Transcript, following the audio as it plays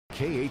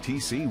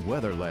KATC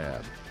Weather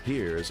Lab.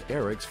 Here's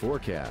Eric's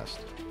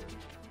forecast.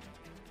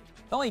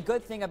 The only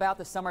good thing about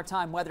the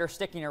summertime weather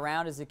sticking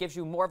around is it gives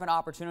you more of an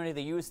opportunity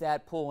to use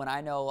that pool. And I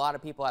know a lot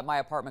of people at my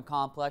apartment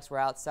complex were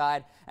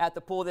outside at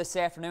the pool this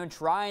afternoon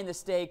trying to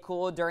stay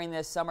cool during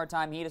this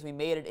summertime heat as we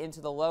made it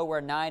into the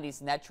lower 90s.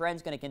 And that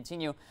trend's going to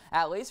continue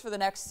at least for the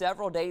next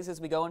several days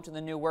as we go into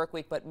the new work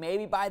week. But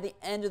maybe by the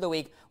end of the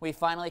week, we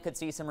finally could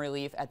see some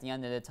relief at the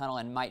end of the tunnel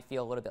and might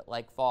feel a little bit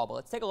like fall. But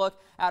let's take a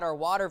look at our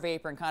water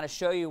vapor and kind of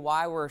show you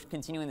why we're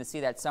continuing to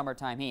see that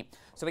summertime heat.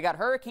 So we got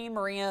Hurricane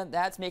Maria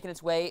that's making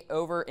its way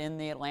over in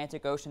the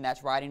Atlantic Ocean.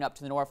 That's riding up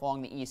to the north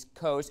along the east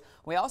coast.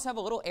 We also have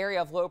a little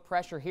area of low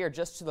pressure here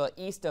just to the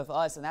east of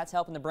us, and that's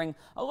helping to bring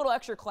a little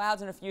extra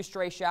clouds and a few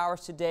stray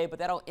showers today, but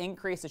that'll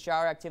increase the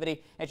shower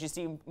activity as you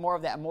see more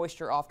of that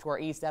moisture off to our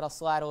east. That'll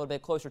slide a little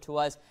bit closer to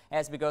us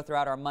as we go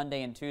throughout our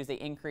Monday and Tuesday,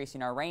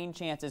 increasing our rain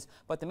chances.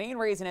 But the main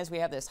reason is we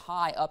have this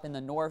high up in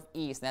the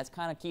northeast, and that's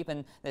kind of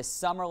keeping this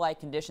summer-like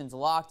conditions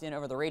locked in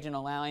over the region,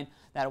 allowing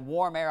that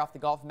warm air off the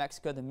Gulf of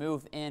Mexico to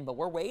move in. But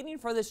we're waiting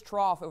for this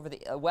trough over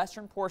the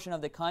western portion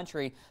of the country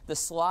to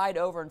slide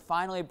over and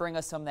finally bring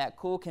us some of that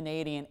cool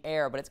Canadian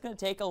air. But it's going to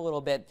take a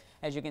little bit.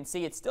 As you can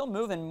see, it's still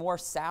moving more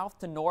south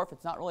to north.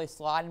 It's not really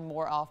sliding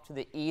more off to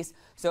the east.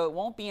 So it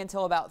won't be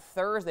until about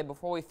Thursday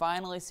before we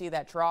finally see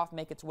that trough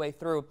make its way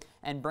through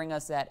and bring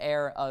us that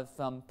air of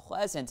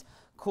pleasant,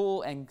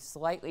 cool and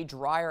slightly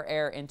drier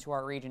air into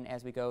our region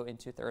as we go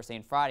into Thursday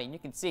and Friday. And you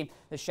can see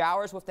the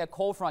showers with that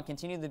cold front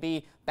continue to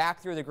be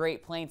back through the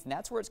Great Plains, and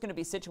that's where it's going to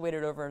be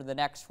situated over the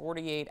next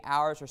 48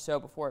 hours or so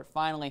before it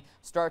finally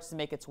starts to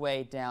make its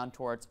way down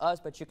towards us.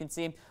 But you can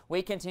see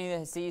we continue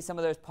to see some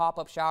of those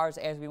pop-up showers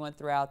as we went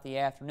throughout the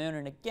afternoon.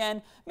 And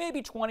again,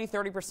 maybe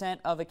 20–30%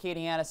 of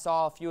Acadiana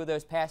saw a few of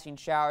those passing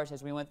showers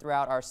as we went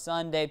throughout our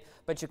Sunday.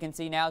 But you can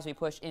see now as we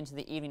push into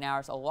the evening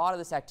hours, a lot of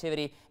this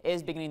activity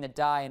is beginning to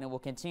die, and it will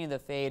continue to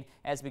fade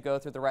as we go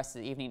through the rest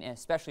of the evening, and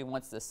especially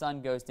once the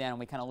sun goes down and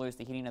we kind of lose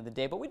the heating of the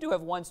day. But we do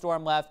have one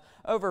storm left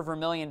over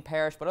Vermilion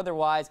Parish, but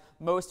otherwise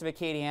most of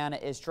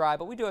Acadiana is dry.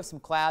 But we do have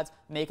some clouds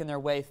making their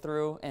way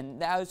through,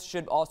 and those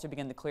should also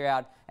begin to clear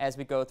out as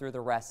we go through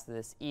the rest of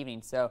this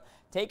evening. So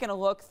taking a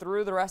look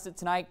through the rest of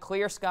tonight,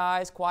 clear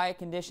skies, quiet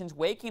conditions,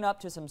 waking up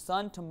to some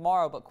sun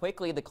tomorrow, but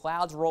quickly the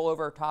clouds roll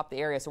over atop the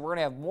area. So we're going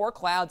to have more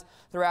clouds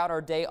throughout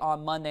our day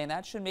on Monday, and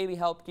that should maybe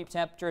help keep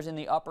temperatures in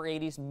the upper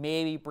 80s,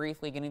 maybe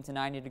briefly getting to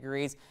 90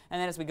 degrees.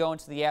 And then as we go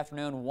into the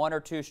afternoon, one or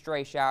two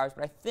stray showers.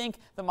 But I think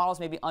the models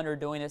may be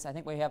underdoing this. I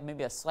think we have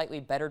maybe a slightly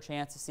better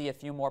chance to see a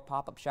few more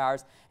pop-up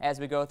showers as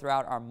we go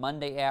throughout our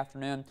Monday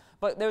afternoon.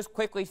 But those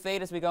quickly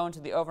fade as we go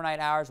into the overnight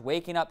hours,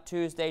 waking up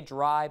Tuesday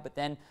dry, but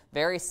then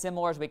very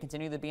similar as we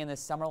continue to be in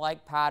this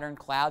summer-like pattern.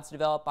 Clouds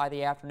develop by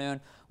the afternoon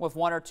with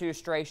one or two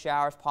stray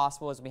showers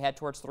possible as we head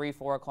towards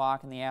 3–4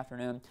 o'clock in the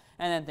afternoon.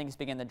 And then things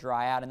begin to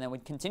dry out. And then we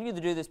continue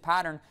to do this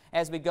pattern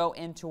as we go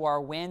into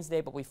our Wednesday.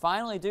 But we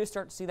finally do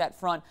start to see that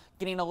front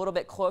getting a little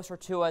bit closer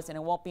to us. And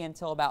it won't be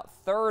until about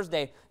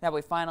Thursday that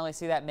we finally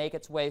see that make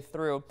its way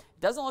through.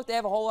 It doesn't look to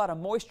have a whole lot of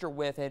moisture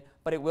with it,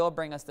 but it will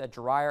bring us the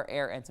drier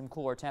air and some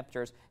cooler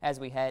temperatures as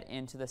we head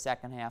into the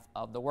second half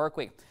of the work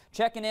week.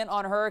 Checking in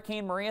on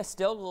Hurricane Maria,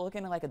 still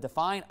looking like a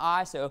defiant eye.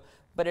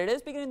 But it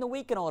is beginning to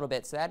weaken a little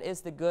bit. So that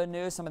is the good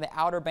news. Some of the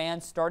outer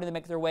bands starting to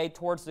make their way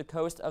towards the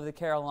coast of the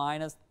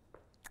Carolinas.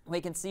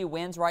 We can see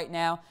winds right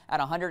now at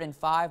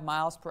 105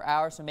 miles per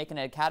hour, so making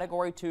it a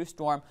Category 2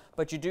 storm.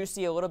 But you do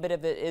see a little bit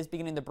of it is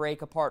beginning to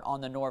break apart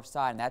on the north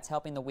side, and that's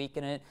helping to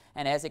weaken it.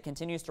 And as it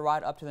continues to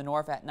ride up to the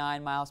north at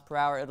 9 miles per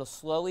hour, it'll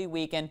slowly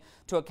weaken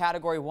to a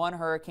Category 1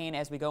 hurricane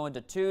as we go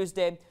into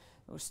Tuesday.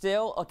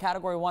 Still a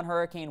Category 1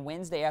 hurricane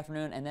Wednesday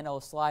afternoon, and then it'll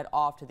slide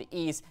off to the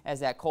east as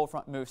that cold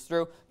front moves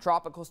through.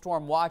 Tropical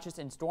storm watches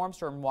and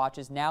storm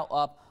watches now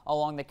up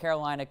along the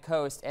Carolina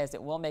coast, as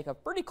it will make a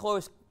pretty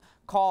close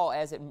call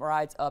as it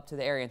rides up to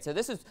the area. And so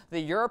this is the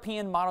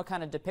European model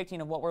kind of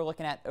depicting of what we're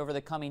looking at over the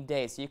coming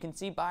days. So you can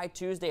see by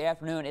Tuesday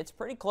afternoon, it's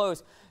pretty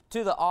close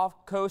to the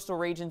off coastal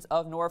regions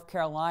of North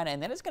Carolina,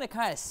 and then it's going to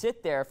kind of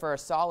sit there for a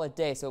solid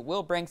day. So it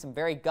will bring some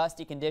very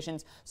gusty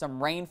conditions,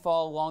 some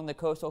rainfall along the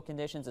coastal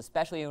conditions,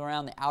 especially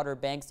around the outer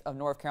banks of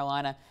North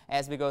Carolina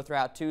as we go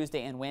throughout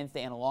Tuesday and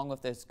Wednesday, and along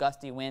with those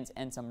gusty winds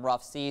and some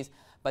rough seas.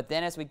 But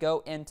then as we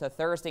go into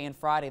Thursday and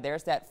Friday,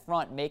 there's that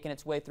front making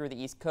its way through the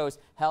east coast,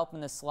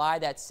 helping to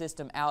slide that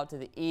system out to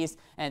the east.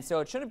 And so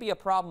it shouldn't be a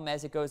problem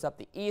as it goes up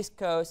the east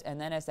coast. And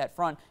then as that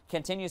front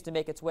continues to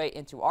make its way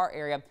into our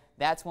area,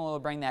 that's when we'll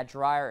bring that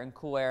drier and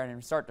cool air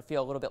and start to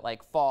feel a little bit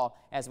like fall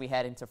as we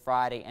head into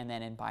Friday and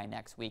then in by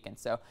next weekend.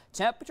 So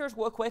temperatures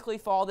will quickly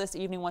fall this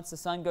evening once the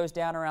sun goes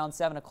down around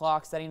 7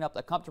 o'clock, setting up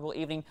a comfortable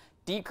evening.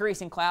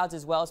 Decreasing clouds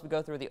as well as we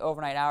go through the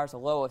overnight hours, a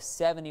low of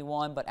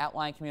 71, but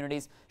outlying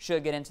communities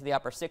should get into the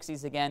upper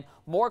 60s again.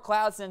 More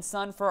clouds than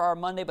sun for our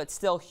Monday, but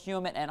still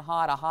humid and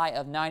hot, a high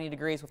of 90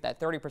 degrees with that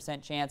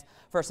 30% chance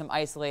for some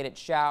isolated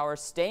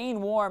showers.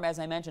 Staying warm, as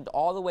I mentioned,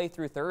 all the way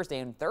through Thursday,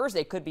 and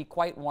Thursday could be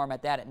quite warm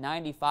at that at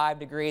 95. 75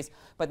 degrees,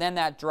 but then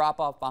that drop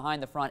off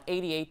behind the front,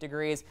 88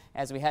 degrees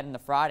as we head into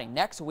Friday.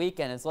 Next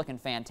weekend is looking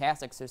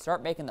fantastic, so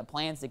start making the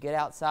plans to get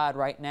outside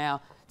right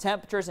now.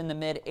 Temperatures in the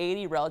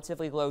mid-80,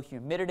 relatively low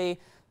humidity.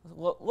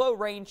 Low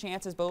rain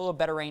chances, but a little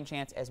better rain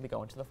chance as we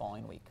go into the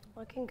following week.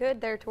 Looking good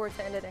there towards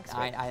the end of next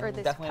week. I'm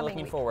definitely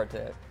looking forward to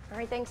it. All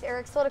right, thanks,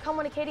 Eric. Still to come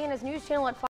on Acadiana's News Channel at 5.